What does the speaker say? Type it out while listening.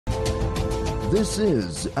This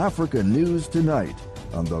is Africa News Tonight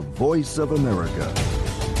on the Voice of America.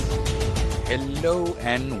 Hello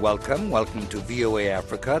and welcome. Welcome to VOA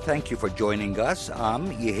Africa. Thank you for joining us. I'm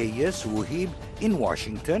Yeheyes Wuhib in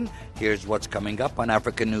Washington. Here's what's coming up on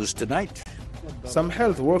Africa News Tonight. Some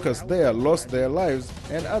health workers there lost their lives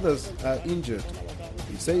and others are injured.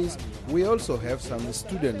 He says we also have some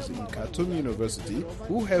students in Khartoum University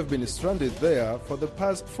who have been stranded there for the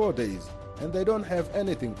past 4 days and they don't have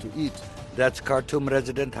anything to eat. That's Khartoum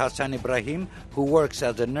resident Hassan Ibrahim, who works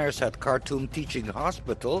as a nurse at Khartoum Teaching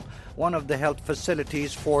Hospital, one of the health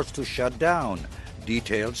facilities forced to shut down.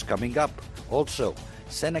 Details coming up. Also,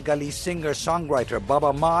 Senegalese singer-songwriter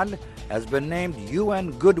Baba Mal has been named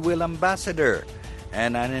UN Goodwill Ambassador,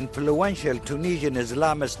 and an influential Tunisian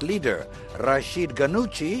Islamist leader, Rashid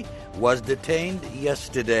Ghannouchi, was detained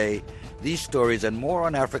yesterday. These stories and more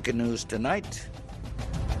on Africa News Tonight.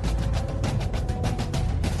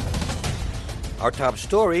 Our top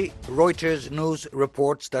story, Reuters News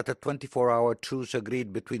reports that a 24-hour truce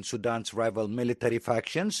agreed between Sudan's rival military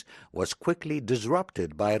factions was quickly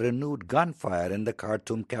disrupted by renewed gunfire in the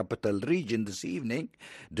Khartoum capital region this evening,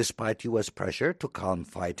 despite U.S. pressure to calm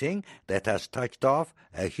fighting that has touched off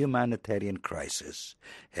a humanitarian crisis.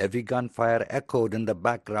 Heavy gunfire echoed in the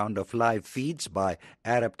background of live feeds by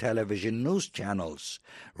Arab television news channels.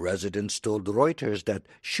 Residents told Reuters that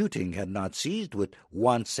shooting had not ceased, with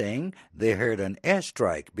one saying they heard an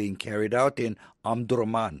airstrike being carried out in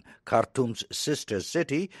Omdurman, Khartoum's sister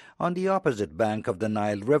city, on the opposite bank of the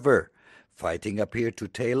Nile River. Fighting appeared to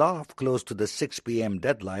tail off close to the 6 p.m.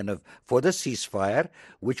 deadline for the ceasefire,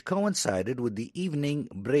 which coincided with the evening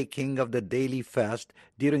breaking of the daily fast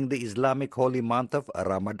during the Islamic holy month of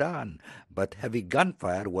Ramadan. But heavy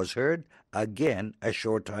gunfire was heard again a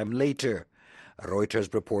short time later. A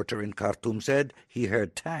Reuters reporter in Khartoum said he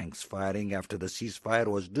heard tanks firing after the ceasefire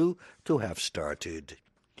was due to have started.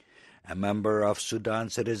 A member of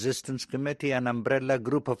Sudan's Resistance Committee, an umbrella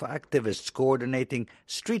group of activists coordinating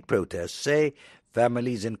street protests, say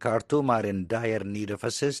families in Khartoum are in dire need of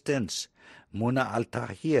assistance. Muna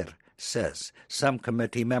Al-Tahir says some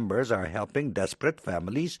committee members are helping desperate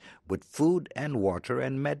families with food and water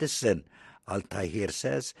and medicine. Al-Tahir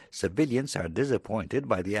says civilians are disappointed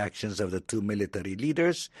by the actions of the two military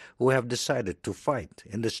leaders who have decided to fight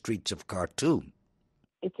in the streets of Khartoum.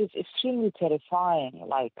 It is extremely terrifying.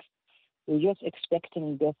 We're just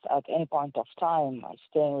expecting death at any point of time. I'm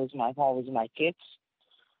staying with my home with my kids,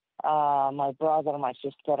 my brother, my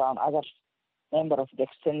sister, and other members of the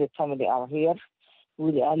extended family are here.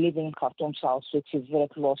 We are living in Khartoum South, which is very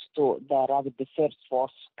close to the Rapid Defense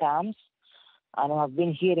Force camps. And we have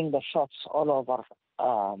been hearing the shots all over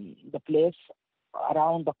the place,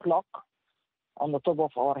 around the clock, on the top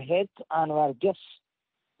of our head, and we're just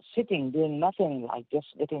sitting, doing nothing, just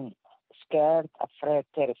getting scared, afraid,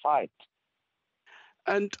 terrified.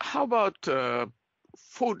 And how about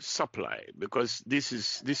food supply? Because this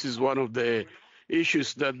is one of the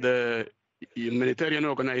issues that the humanitarian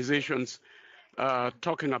organizations are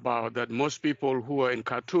talking about, that most people who are in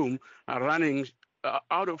Khartoum are running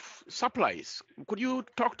out of supplies. Could you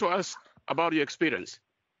talk to us about your experience?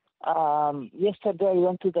 Yesterday I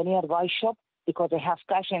went to the nearby shop because I have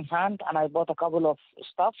cash in hand and I bought a couple of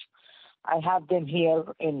stuff. I have them here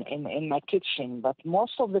in my kitchen, but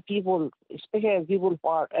most of the people, especially people who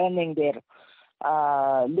are earning their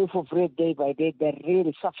loaf of bread day by day, they're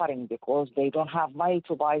really suffering because they don't have money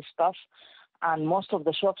to buy stuff, and most of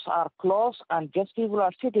the shops are closed and just people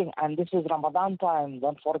are sitting, and this is Ramadan time,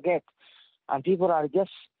 don't forget. And people are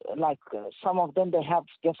just some of them, they have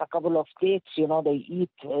just a couple of dates, they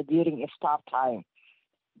eat during iftar time.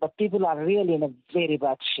 But people are really in a very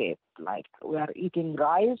bad shape. We are eating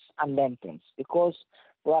rice and lentils because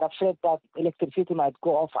we are afraid that electricity might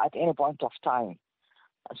go off at any point of time.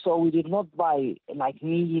 So we did not buy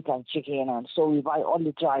meat and chicken, and so we buy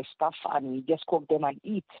only dry stuff and we just cook them and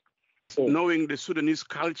eat. Knowing the Sudanese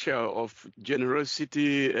culture of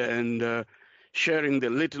generosity and sharing the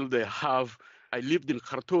little they have. I lived in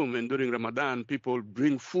Khartoum, and during Ramadan, people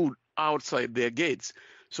bring food outside their gates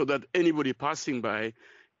so that anybody passing by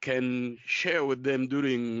can share with them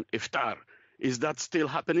during iftar. Is that still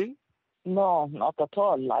happening? No, not at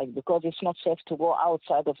all. Because it's not safe to go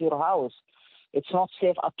outside of your house. It's not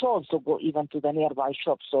safe at all to go even to the nearby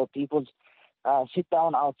shop. So people sit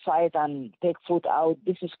down outside and take food out.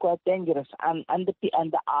 This is quite dangerous. And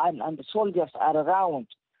the soldiers are around.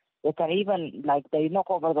 They can even, they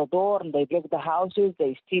knock over the door and they break the houses,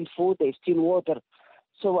 they steal food, they steal water.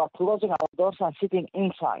 So we're closing our doors and sitting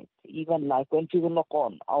inside. Even when people knock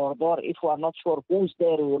on our door, if we are not sure who's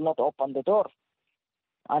there, we will not open the door.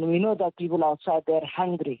 And we know that people outside, they're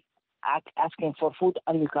hungry. asking for food,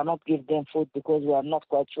 and we cannot give them food because we are not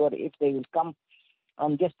quite sure if they will come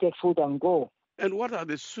and just take food and go. And what are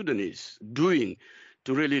the Sudanese doing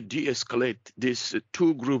to really de-escalate these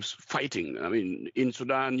two groups fighting? I mean, in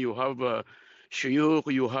Sudan, you have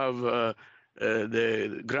Shuyukh, you have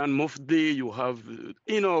the Grand Mufti, you have,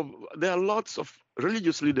 there are lots of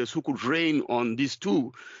religious leaders who could reign on these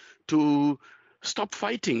two to stop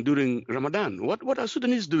fighting during Ramadan. What are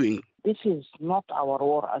Sudanese doing? This is not our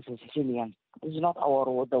war as a civilian. This is not our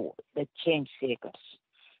war, the change seekers.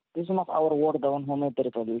 This is not our war, the one who made the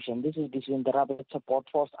revolution. This is between the Rapid Support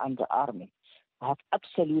Force and the army. We have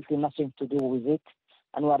absolutely nothing to do with it,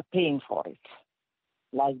 and we are paying for it.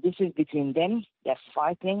 Like, this is between them. They're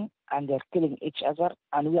fighting, and they're killing each other,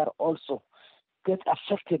 and we are also get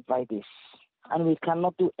affected by this, and we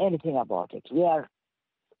cannot do anything about it. We are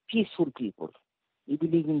peaceful people. We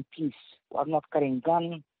believe in peace. We are not carrying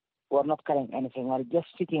guns. We are not carrying anything. We are just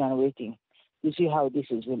sitting and waiting to see how this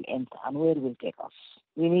will end and where it will take us.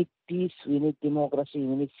 We need peace, we need democracy,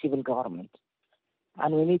 we need civil government,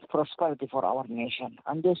 and we need prosperity for our nation.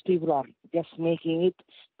 And those people are just making it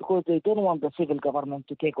because they don't want the civil government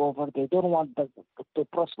to take over. They don't want to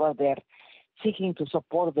prosper. They're seeking to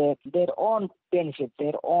support their own benefit,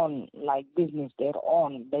 their own business, they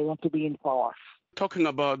want to be in power. Talking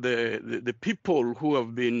about the people who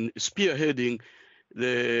have been spearheading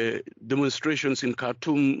the demonstrations in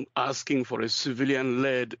Khartoum asking for a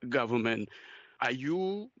civilian-led government, are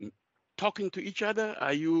you talking to each other?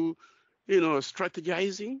 Are you,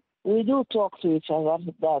 strategizing? We do talk to each other.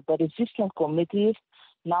 The resistance committees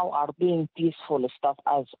now are being peaceful stuff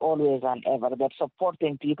as always and ever. They're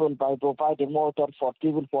supporting people by providing water for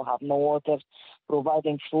people who have no water,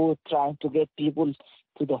 providing food, trying to get people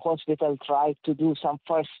to the hospital, trying to do some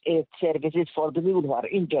first aid services for the people who are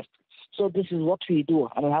injured. So this is what we do,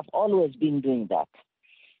 and we have always been doing that.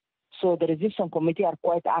 So the resistance committee are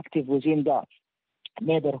quite active within the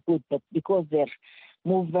neighborhood, but because their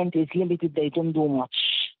movement is limited, they don't do much.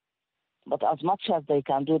 But as much as they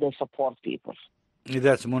can do, they support people.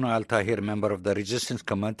 That's Muna Al-Tahir, member of the Resistance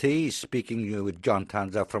Committee, speaking with John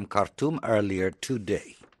Tanza from Khartoum earlier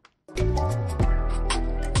today.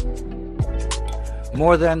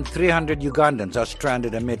 More than 300 Ugandans are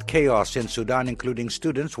stranded amid chaos in Sudan, including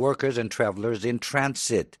students, workers, and travelers in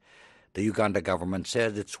transit. The Uganda government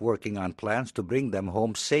says it's working on plans to bring them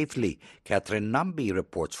home safely. Catherine Nambi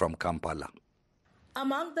reports from Kampala.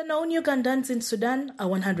 Among the known Ugandans in Sudan are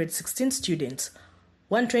 116 students,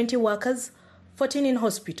 120 workers, 14 in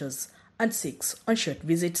hospitals, and 6 on short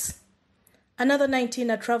visits. Another 19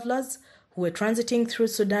 are travelers who were transiting through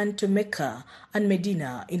Sudan to Mecca and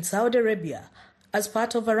Medina in Saudi Arabia as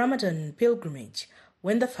part of a Ramadan pilgrimage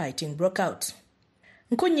when the fighting broke out.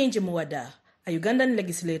 Nkunyinji Muwada, a Ugandan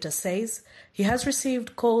legislator, says he has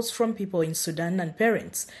received calls from people in Sudan and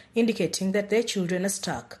parents indicating that their children are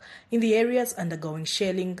stuck in the areas undergoing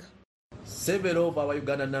shelling. Several of our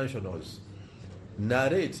Ugandan nationals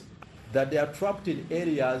narrate that they are trapped in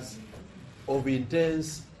areas of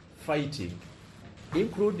intense fighting,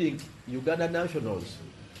 including Ugandan nationals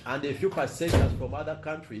and a few passengers from other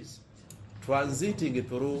countries transiting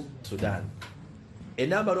through Sudan. A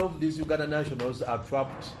number of these Ugandan nationals are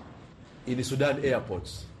trapped in Sudan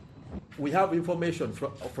airports. We have information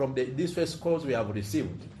from these first calls we have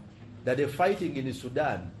received that the fighting in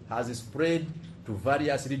Sudan has spread to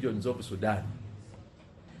various regions of Sudan.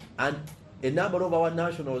 And a number of our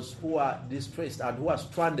nationals who are distressed and who are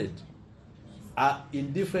stranded are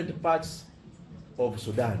in different parts of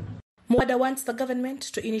Sudan. Muwada wants the government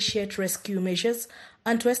to initiate rescue measures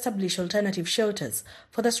and to establish alternative shelters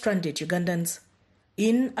for the stranded Ugandans.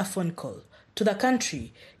 In a phone call to the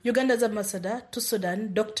country, Uganda's ambassador to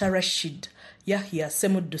Sudan, Dr. Rashid Yahya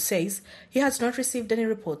Semuddu, says he has not received any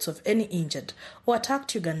reports of any injured or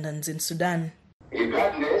attacked Ugandans in Sudan.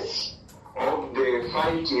 Regardless of the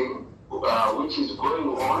fighting which is going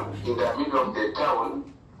on in the middle of the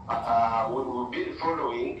town, we will be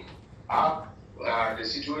following up the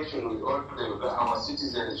situation with all our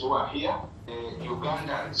citizens who are here. The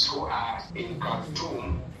Ugandans who are in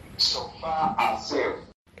Khartoum so far are safe.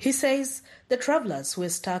 He says the travelers who were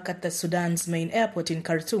stuck at the Sudan's main airport in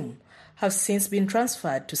Khartoum have since been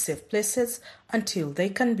transferred to safe places until they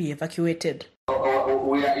can be evacuated.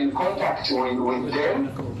 We are in contact with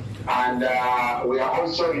them, and we are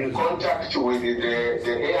also in contact with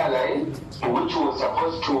the airline which was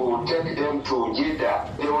supposed to take them to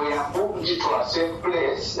Jeddah. They were booked to a safe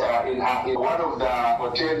place in one of the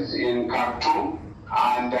hotels in Khartoum,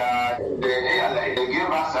 and the airline they gave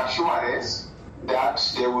us assurance that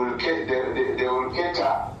they will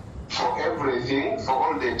cater for everything for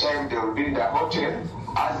all the time they will be in the hotel,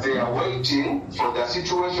 as they are waiting for the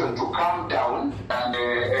situation to calm down, and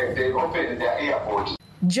they open the airport.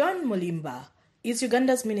 John Mulimba is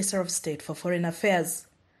Uganda's Minister of State for Foreign Affairs.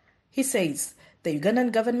 He says the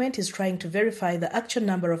Ugandan government is trying to verify the actual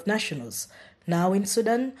number of nationals now in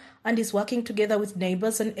Sudan and is working together with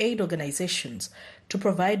neighbors and aid organizations to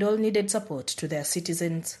provide all needed support to their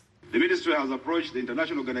citizens. The ministry has approached the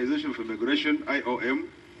International Organization for Migration, IOM,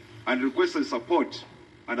 and requested support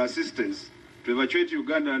and assistance to evacuate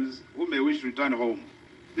Ugandans who may wish to return home.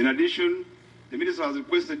 In addition, the minister has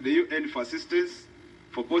requested the UN for assistance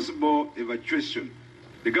for possible evacuation.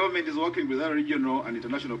 The government is working with our regional and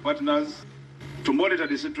international partners to monitor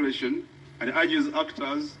the situation and urges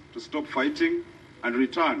actors to stop fighting and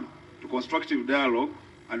return to constructive dialogue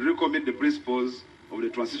and recommit the principles of the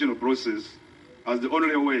transitional process as the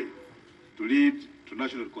only way to lead to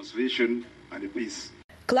national reconciliation and peace.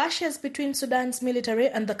 Clashes between Sudan's military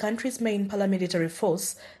and the country's main paramilitary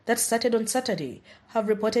force that started on Saturday have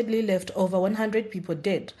reportedly left over 100 people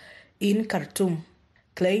dead in Khartoum.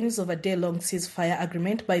 Claims of a day-long ceasefire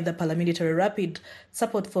agreement by the paramilitary Rapid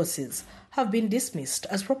Support Forces have been dismissed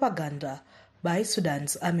as propaganda by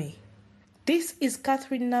Sudan's army. This is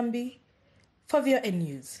Catherine Nambi for VOA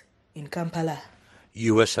News in Kampala.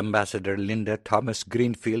 U.S. Ambassador Linda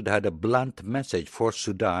Thomas-Greenfield had a blunt message for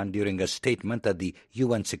Sudan during a statement at the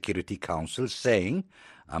UN Security Council saying,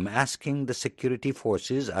 "I'm asking the security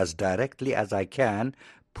forces as directly as I can,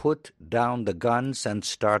 put down the guns and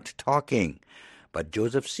start talking." But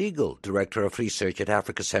Joseph Siegel, Director of Research at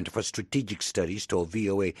Africa Center for Strategic Studies, told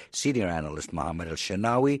VOA senior analyst Mohammed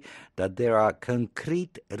El-Shenawi that there are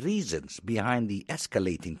concrete reasons behind the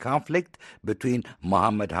escalating conflict between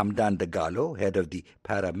Mohammed Hamdan Dagalo, head of the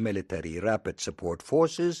paramilitary Rapid Support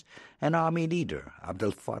Forces, and army leader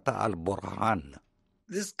Abdel Fattah al-Burhan.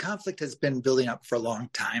 This conflict has been building up for a long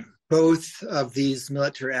time. Both of these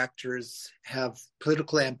military actors have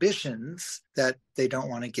political ambitions that they don't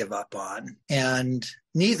want to give up on, and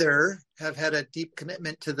neither have had a deep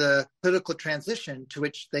commitment to the political transition to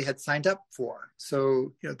which they had signed up for.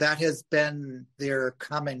 So, that has been their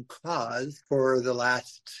common cause for the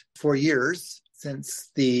last 4 years since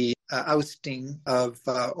the ousting of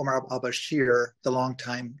Omar al-Bashir, the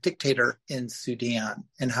longtime dictator in Sudan,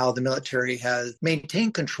 and how the military has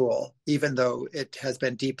maintained control, even though it has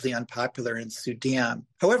been deeply unpopular in Sudan.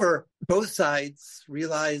 However, both sides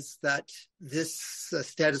realize that this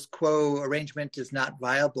status quo arrangement is not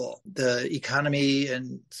viable. The economy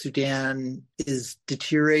in Sudan is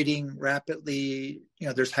deteriorating rapidly.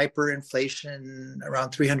 There's hyperinflation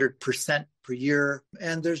around 300% per year.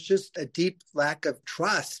 And there's just a deep lack of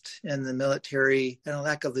trust in the military and a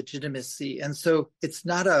lack of legitimacy. And so it's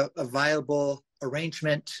not a viable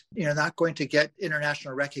arrangement, not going to get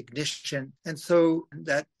international recognition. And so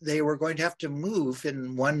that they were going to have to move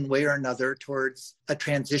in one way or another towards a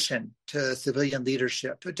transition to civilian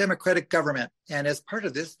leadership, to a democratic government. And as part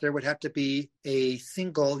of this, there would have to be a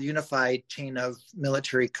single unified chain of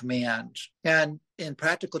military command. And in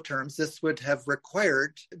practical terms, this would have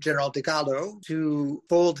required General Dagalo to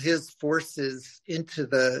fold his forces into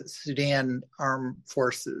the Sudan armed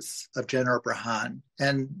forces of General Burhan.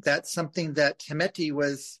 And that's something that Hemeti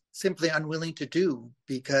was simply unwilling to do,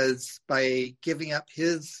 because by giving up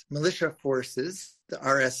his militia forces, the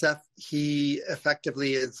RSF, he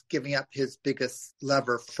effectively is giving up his biggest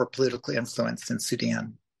lever for political influence in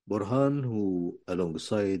Sudan. Burhan, who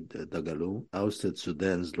alongside Dagalo ousted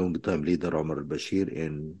Sudan's longtime leader Omar al-Bashir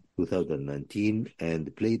in 2019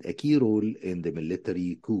 and played a key role in the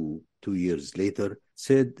military coup 2 years later,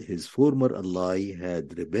 said his former ally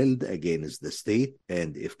had rebelled against the state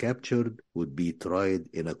and, if captured, would be tried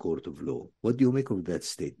in a court of law. What do you make of that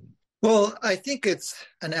statement? Well, I think it's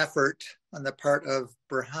an effort on the part of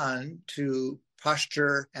Burhan to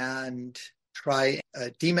posture and try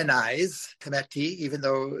demonize Hemeti, even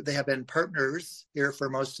though they have been partners here for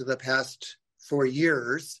most of the past 4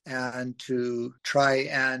 years, and to try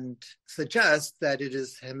and suggest that it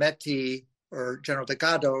is Hemeti or General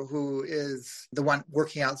Dagalo who is the one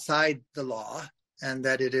working outside the law, and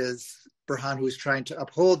that it is Burhan who's trying to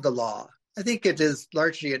uphold the law. I think it is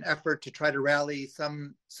largely an effort to try to rally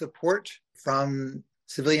some support from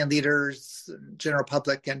civilian leaders, general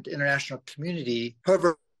public, and international community.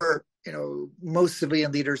 However, most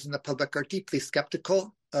civilian leaders in the public are deeply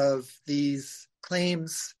skeptical of these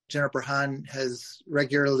claims. General Burhan has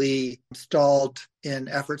regularly stalled in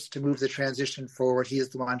efforts to move the transition forward. He is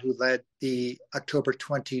the one who led the October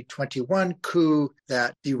 2021 coup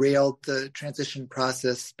that derailed the transition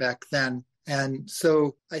process back then. And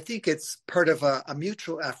so I think it's part of a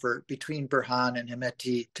mutual effort between Burhan and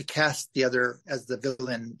Hemeti to cast the other as the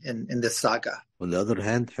villain in this saga. On the other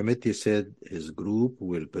hand, Hemeti said his group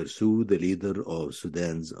will pursue the leader of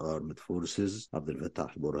Sudan's armed forces, Abdel Fattah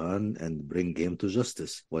al-Burhan, and bring him to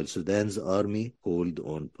justice, while Sudan's army called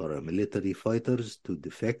on paramilitary fighters to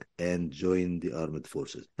defect and join the armed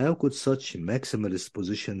forces. How could such maximalist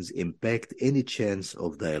positions impact any chance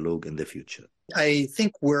of dialogue in the future? I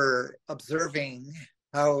think we're observing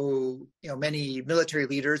how many military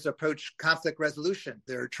leaders approach conflict resolution.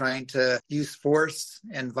 They're trying to use force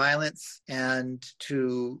and violence and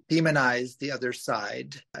to demonize the other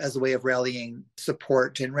side as a way of rallying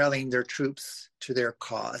support and rallying their troops to their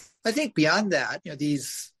cause. I think beyond that,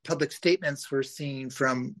 these public statements we're seeing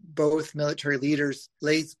from both military leaders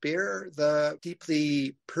lays bare the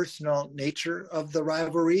deeply personal nature of the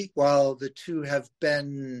rivalry. While the two have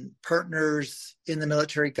been partners in the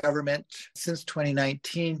military government since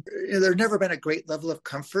 2019, there's never been a great level of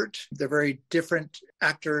comfort. They're very different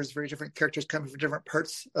actors, very different characters coming from different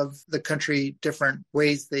parts of the country, different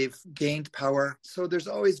ways they've gained power. So there's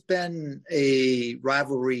always been a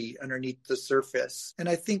rivalry underneath the surface. And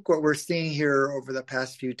I think what we're seeing here over the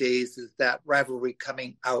past few days is that rivalry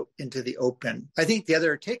coming out into the open. I think the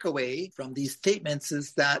other takeaway from these statements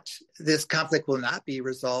is that this conflict will not be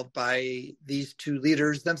resolved by these two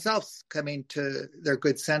leaders themselves coming to their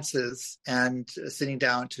good senses and sitting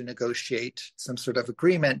down to negotiate some sort of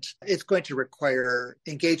agreement. It's going to require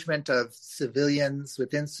engagement of civilians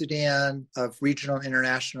within Sudan, of regional and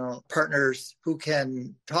international partners who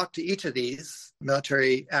can talk to each of these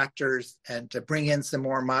military actors and to bring in some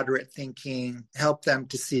more moderate thinking, help them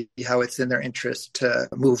to see how it's in their interest to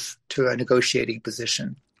move to a negotiating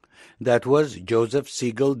position. That was Joseph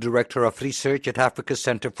Siegel, Director of Research at Africa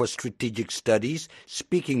Center for Strategic Studies,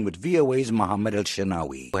 speaking with VOA's Mohammed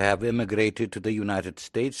El-Shanawi. Who have immigrated to the United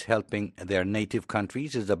States. Helping their native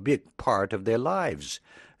countries is a big part of their lives.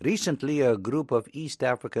 Recently, a group of East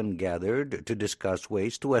Africans gathered to discuss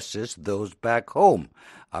ways to assist those back home.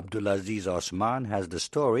 Abdulaziz Osman has the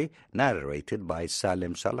story, narrated by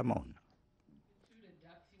Salim Salamon.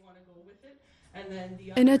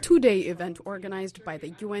 In a two-day event organized by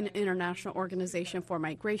the UN International Organization for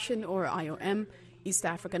Migration, or IOM, East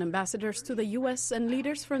African ambassadors to the U.S. and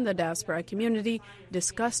leaders from the diaspora community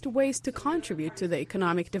discussed ways to contribute to the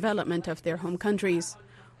economic development of their home countries.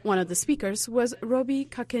 One of the speakers was Robi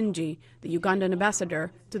Kakenji, the Ugandan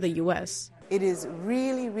ambassador to the U.S. It is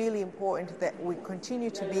really, really important that we continue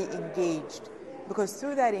to be engaged, because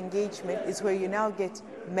through that engagement is where you now get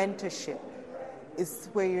mentorship. It's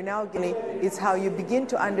where you now get, it's how you begin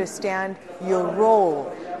to understand your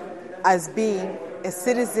role as being a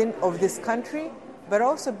citizen of this country, but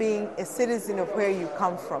also being a citizen of where you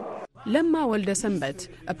come from. Lemma Waldesembet,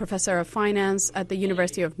 a professor of finance at the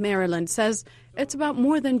University of Maryland, says it's about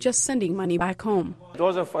more than just sending money back home.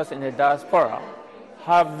 Those of us in the diaspora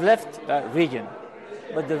have left that region,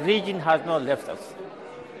 but the region has not left us.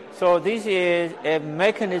 So this is a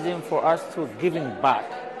mechanism for us to giving back.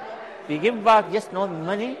 We give back just not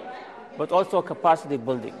money, but also capacity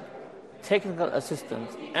building, technical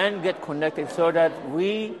assistance, and get connected so that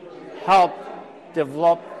we help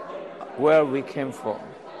develop where we came from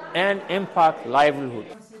and impact livelihood.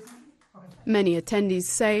 Many attendees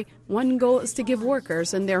say one goal is to give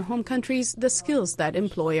workers in their home countries the skills that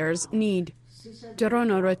employers need.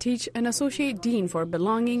 Gerono Rotich, an associate dean for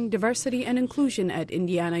belonging, diversity, and inclusion at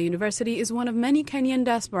Indiana University, is one of many Kenyan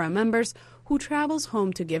diaspora members who travels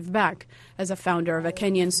home to give back. As a founder of a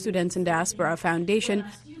Kenyan Students in Diaspora Foundation,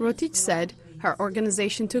 Rotich said her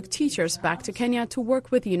organization took teachers back to Kenya to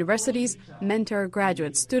work with universities, mentor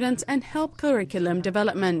graduate students, and help curriculum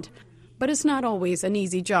development. But it's not always an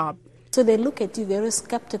easy job. So they look at you very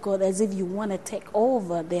skeptical, as if you want to take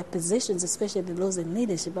over their positions, especially those in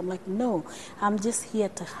leadership. I'm like, no, I'm just here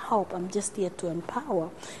to help. I'm just here to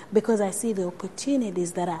empower, because I see the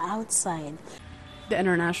opportunities that are outside. The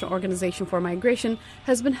International Organization for Migration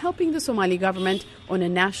has been helping the Somali government on a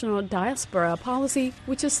national diaspora policy,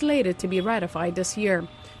 which is slated to be ratified this year.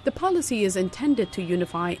 The policy is intended to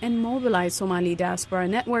unify and mobilize Somali diaspora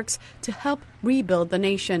networks to help rebuild the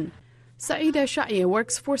nation. Saida Shaiya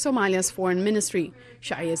works for Somalia's foreign ministry.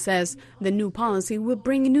 Shaiya says the new policy will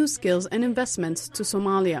bring new skills and investments to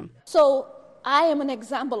Somalia. So I am an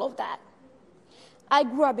example of that. I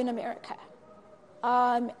grew up in America,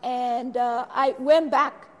 and I went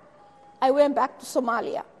back to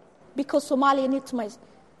Somalia because Somalia needs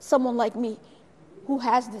someone like me who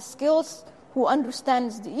has the skills, who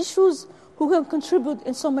understands the issues, who can contribute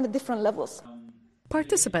in so many different levels.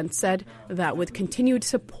 Participants said that with continued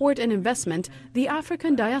support and investment, the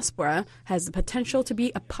African diaspora has the potential to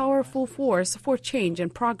be a powerful force for change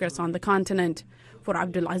and progress on the continent. For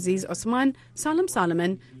Abdulaziz Osman, Salam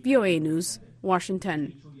Salman, VOA News,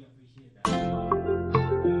 Washington.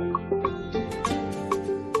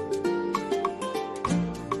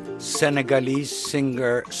 Senegalese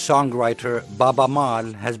singer-songwriter Baba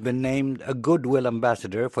Maal has been named a Goodwill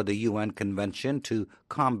Ambassador for the UN Convention to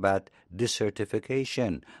combat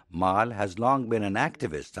desertification. Maal has long been an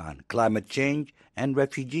activist on climate change and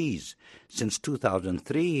refugees. Since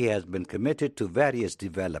 2003, he has been committed to various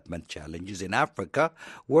development challenges in Africa,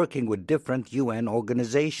 working with different UN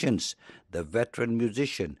organizations. The veteran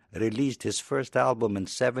musician released his first album in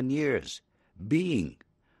 7 years, Being,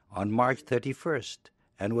 on March 31st.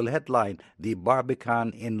 And will headline the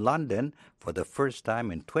Barbican in London for the first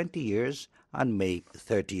time in 20 years on May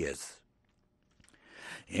 30th.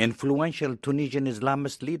 Influential Tunisian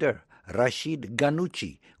Islamist leader Rachid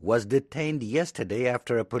Ghannouchi was detained yesterday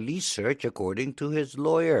after a police search, according to his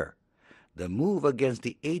lawyer. The move against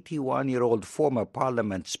the 81-year-old former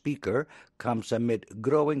parliament speaker comes amid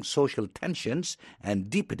growing social tensions and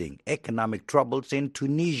deepening economic troubles in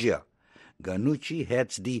Tunisia. Ghannouchi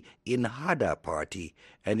heads the Ennahda party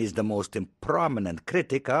and is the most prominent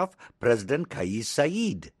critic of President Kais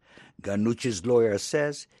Saied. Ghannouchi's lawyer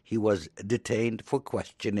says he was detained for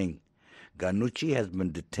questioning. Ghannouchi has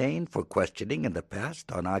been detained for questioning in the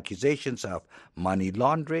past on accusations of money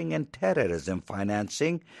laundering and terrorism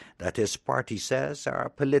financing that his party says are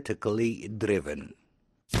politically driven.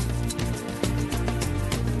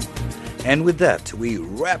 And with that, we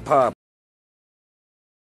wrap up